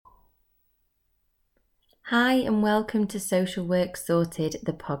Hi and welcome to Social Work Sorted,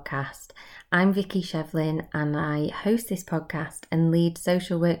 the podcast. I'm Vicky Shevlin and I host this podcast and lead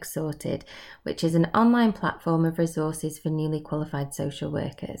Social Work Sorted, which is an online platform of resources for newly qualified social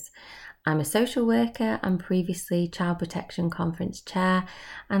workers. I'm a social worker and previously Child Protection Conference Chair,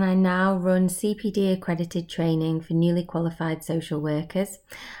 and I now run CPD accredited training for newly qualified social workers.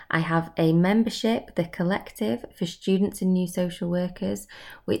 I have a membership, The Collective, for students and new social workers,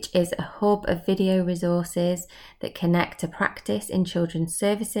 which is a hub of video resources that connect to practice in children's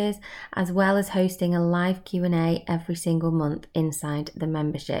services, as well as hosting a live Q&A every single month inside the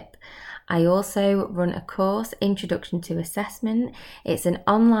membership. I also run a course, Introduction to Assessment. It's an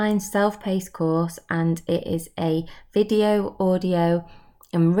online self-paced course and it is a video, audio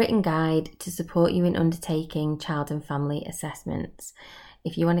and written guide to support you in undertaking child and family assessments.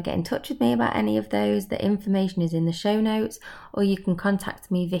 If you want to get in touch with me about any of those, the information is in the show notes, or you can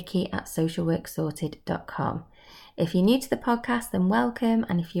contact me, vicky@socialworksorted.com. If you're new to the podcast, then welcome.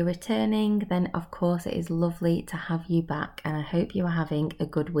 And if you're returning, then of course it is lovely to have you back. And I hope you are having a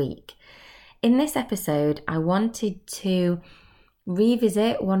good week. In this episode, I wanted to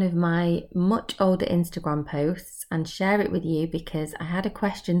revisit one of my much older Instagram posts and share it with you because I had a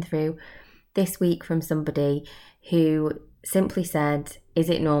question through this week from somebody who simply said, is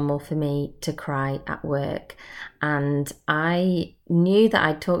it normal for me to cry at work? And I knew that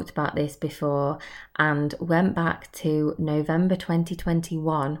I'd talked about this before and went back to November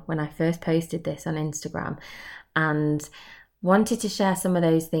 2021 when I first posted this on Instagram and wanted to share some of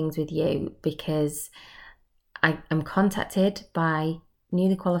those things with you because I am contacted by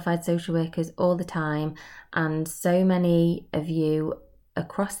newly qualified social workers all the time, and so many of you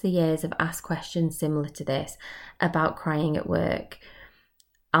across the years have asked questions similar to this about crying at work.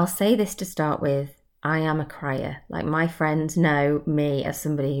 I'll say this to start with, I am a crier. Like, my friends know me as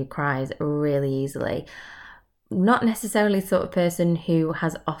somebody who cries really easily. Not necessarily the sort of person who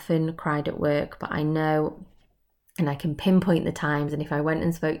has often cried at work, but I know and I can pinpoint the times, and if I went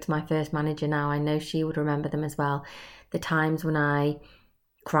and spoke to my first manager now, I know she would remember them as well. The times when I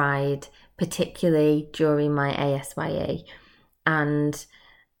cried, particularly during my ASYE. And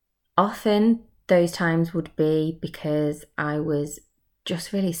often those times would be because I was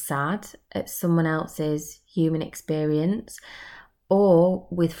just really sad at someone else's human experience, or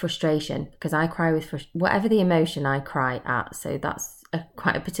with frustration, because I cry with whatever the emotion I cry at. So that's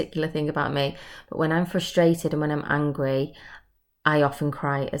quite a particular thing about me. But when I'm frustrated and when I'm angry, I often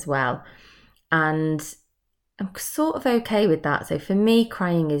cry as well. And I'm sort of okay with that. So for me,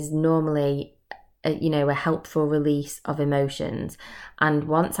 crying is normally a helpful release of emotions. And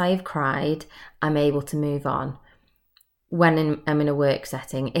once I've cried, I'm able to move on. When I'm in a work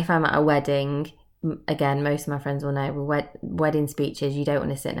setting, if I'm at a wedding, again, most of my friends will know, wedding speeches, you don't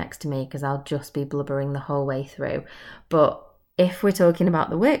want to sit next to me because I'll just be blubbering the whole way through. But if we're talking about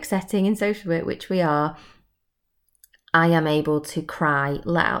the work setting in social work, which we are, I am able to cry,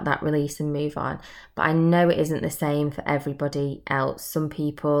 let out that release and move on. But I know it isn't the same for everybody else. Some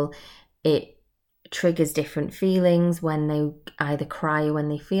people, it triggers different feelings when they either cry or when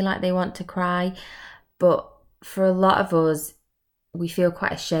they feel like they want to cry. But for a lot of us, we feel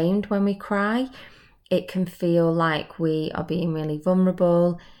quite ashamed when we cry. It can feel like we are being really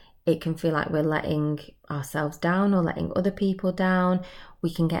vulnerable. It can feel like we're letting ourselves down or letting other people down. We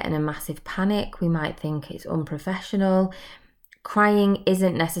can get in a massive panic. We might think it's unprofessional. Crying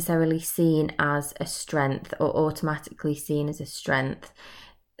isn't necessarily seen as a strength or automatically seen as a strength.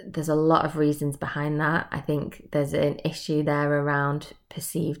 There's a lot of reasons behind that. I think there's an issue there around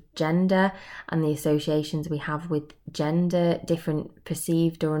perceived gender and the associations we have with gender, different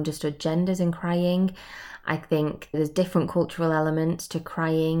perceived or understood genders in crying. I think there's different cultural elements to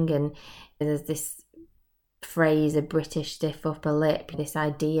crying, and there's this phrase, a British stiff upper lip, this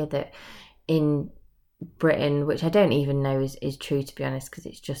idea that in Britain, which I don't even know is true, to be honest, because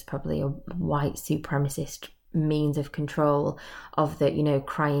it's just probably a white supremacist means of control of that,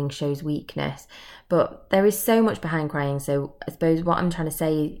 crying shows weakness. But there is so much behind crying. So I suppose what I'm trying to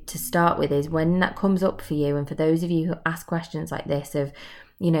say to start with is, when that comes up for you, and for those of you who ask questions like this of,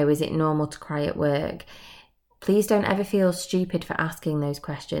 is it normal to cry at work? Please don't ever feel stupid for asking those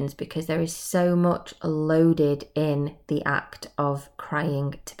questions, because there is so much loaded in the act of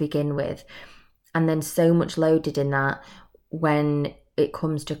crying to begin with. And then so much loaded in that when it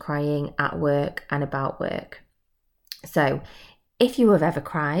comes to crying at work and about work. So if you have ever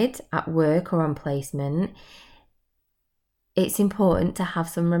cried at work or on placement, it's important to have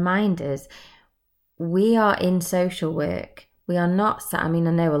some reminders. We are in social work. We are not sat, I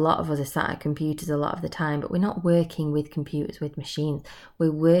know a lot of us are sat at computers a lot of the time, but we're not working with computers, with machines.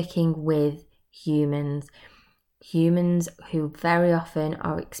 We're working with humans who very often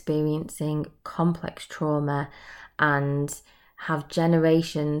are experiencing complex trauma and have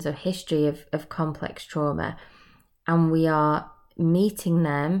generations of history of complex trauma. And we are meeting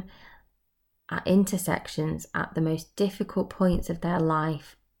them at intersections at the most difficult points of their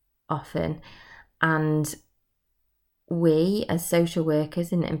life often. And we as social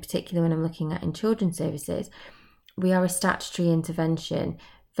workers, and in particular when I'm looking at in children's services, we are a statutory intervention.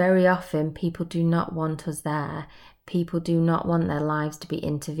 Very often people do not want us there. People do not want their lives to be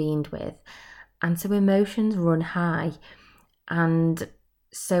intervened with. And so emotions run high. And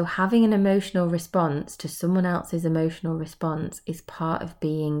so having an emotional response to someone else's emotional response is part of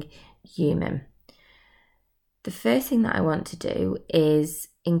being human. The first thing that I want to do is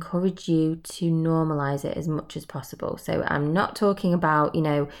encourage you to normalize it as much as possible. So I'm not talking about,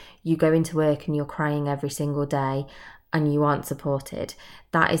 you go into work and you're crying every single day and you aren't supported.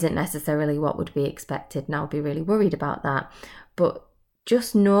 That isn't necessarily what would be expected, and I'll be really worried about that. But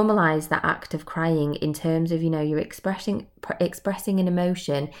just normalize that act of crying in terms of, you're expressing an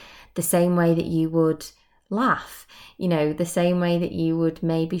emotion the same way that you would laugh, the same way that you would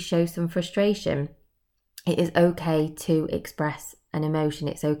maybe show some frustration. It is okay to express an emotion.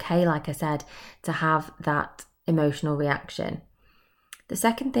 It's okay, like I said, to have that emotional reaction. The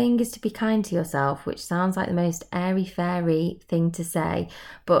second thing is to be kind to yourself, which sounds like the most airy-fairy thing to say.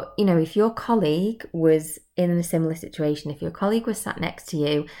 But, if your colleague was in a similar situation, if your colleague was sat next to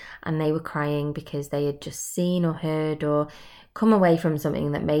you and they were crying because they had just seen or heard or come away from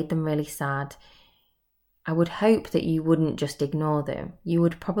something that made them really sad, I would hope that you wouldn't just ignore them. You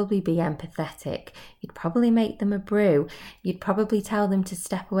would probably be empathetic. You'd probably make them a brew. You'd probably tell them to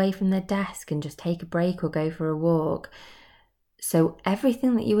step away from their desk and just take a break or go for a walk. So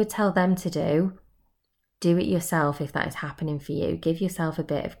everything that you would tell them to do it yourself if that is happening for you. Give yourself a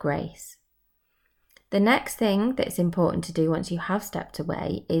bit of grace. The next thing that's important to do once you have stepped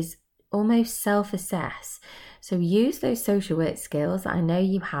away is almost self-assess. So use those social work skills that I know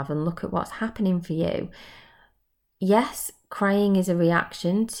you have and look at what's happening for you. Yes, crying is a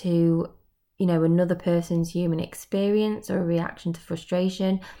reaction to, another person's human experience or a reaction to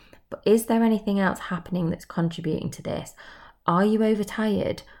frustration, but is there anything else happening that's contributing to this? Are you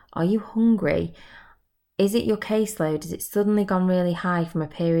overtired? Are you hungry? Is it your caseload? Has it suddenly gone really high from a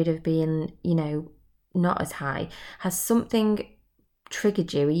period of being, not as high? Has something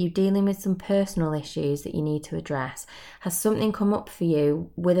triggered you? Are you dealing with some personal issues that you need to address? Has something come up for you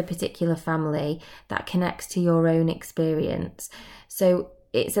with a particular family that connects to your own experience? So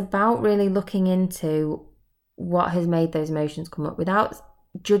it's about really looking into what has made those emotions come up without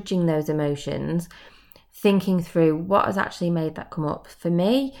judging those emotions, thinking through what has actually made that come up. For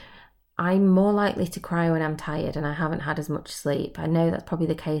me, I'm more likely to cry when I'm tired and I haven't had as much sleep. I know that's probably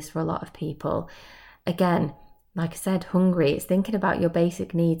the case for a lot of people. Again, like I said, hungry, it's thinking about your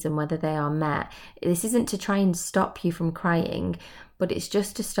basic needs and whether they are met. This isn't to try and stop you from crying, but it's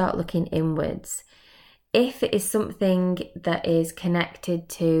just to start looking inwards. If it is something that is connected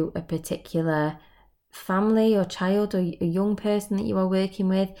to a particular family or child or a young person that you are working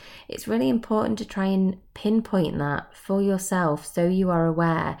with, it's really important to try and pinpoint that for yourself so you are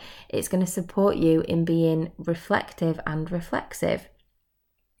aware. It's going to support you in being reflective and reflexive.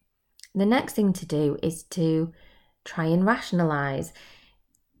 The next thing to do is to try and rationalise.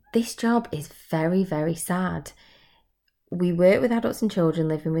 This job is very, very sad. We work with adults and children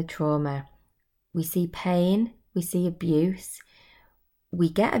living with trauma. We see pain, we see abuse. We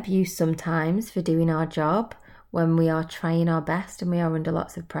get abuse sometimes for doing our job when we are trying our best and we are under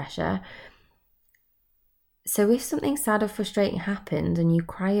lots of pressure. So if something sad or frustrating happens and you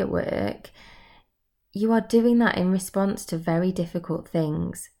cry at work, you are doing that in response to very difficult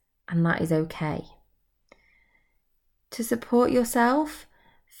things, and that is okay. To support yourself,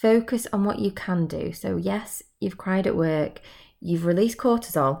 focus on what you can do. So yes, you've cried at work, you've released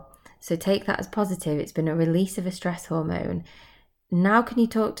cortisol, so take that as positive. It's been a release of a stress hormone. Now can you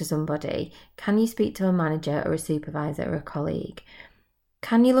talk to somebody? Can you speak to a manager or a supervisor or a colleague?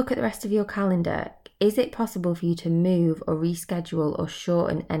 Can you look at the rest of your calendar? Is it possible for you to move or reschedule or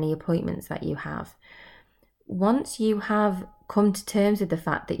shorten any appointments that you have? Once you have come to terms with the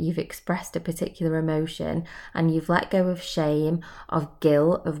fact that you've expressed a particular emotion and you've let go of shame, of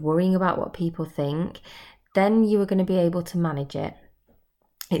guilt, of worrying about what people think, then you are going to be able to manage it.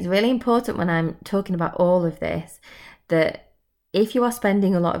 It's really important when I'm talking about all of this that if you are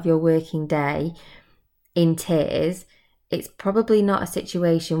spending a lot of your working day in tears, it's probably not a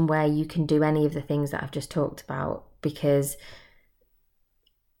situation where you can do any of the things that I've just talked about, because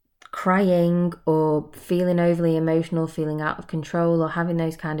crying or feeling overly emotional, feeling out of control, or having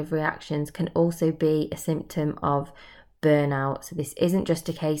those kind of reactions can also be a symptom of burnout. So this isn't just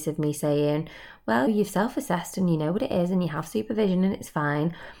a case of me saying, well, you've self-assessed and you know what it is and you have supervision and it's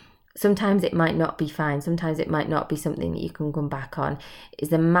fine. Sometimes it might not be fine. Sometimes it might not be something that you can come back on.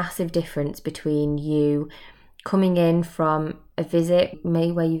 It's a massive difference between you coming in from a visit,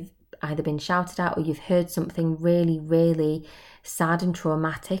 maybe where you've either been shouted at or you've heard something really, really sad and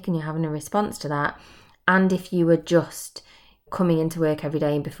traumatic and you're having a response to that. And if you were just coming into work every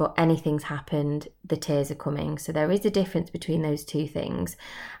day and before anything's happened, the tears are coming. So there is a difference between those two things.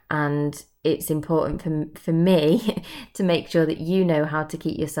 And it's important for me to make sure that you know how to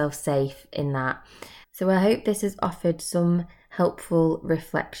keep yourself safe in that. So I hope this has offered some helpful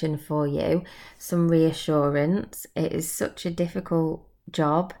reflection for you, some reassurance. It is such a difficult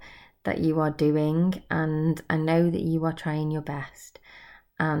job that you are doing, and I know that you are trying your best.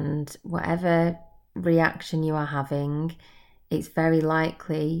 And whatever reaction you are having, it's very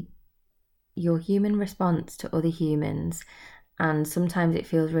likely your human response to other humans. And sometimes it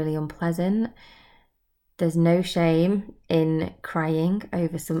feels really unpleasant. There's no shame in crying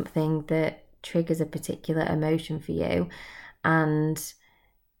over something that triggers a particular emotion for you. And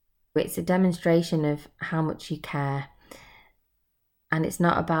it's a demonstration of how much you care. And it's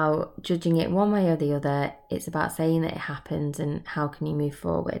not about judging it one way or the other. It's about saying that it happens and how can you move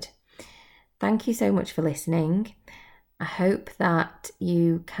forward. Thank you so much for listening. I hope that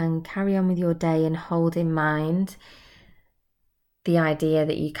you can carry on with your day and hold in mind the idea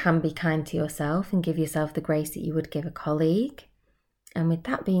that you can be kind to yourself and give yourself the grace that you would give a colleague. And with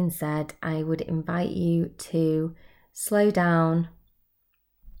that being said, I would invite you to slow down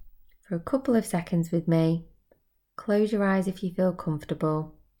for a couple of seconds with me. Close your eyes if you feel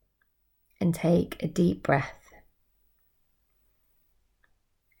comfortable and take a deep breath.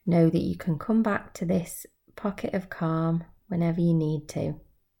 Know that you can come back to this pocket of calm whenever you need to.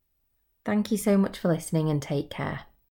 Thank you so much for listening and take care.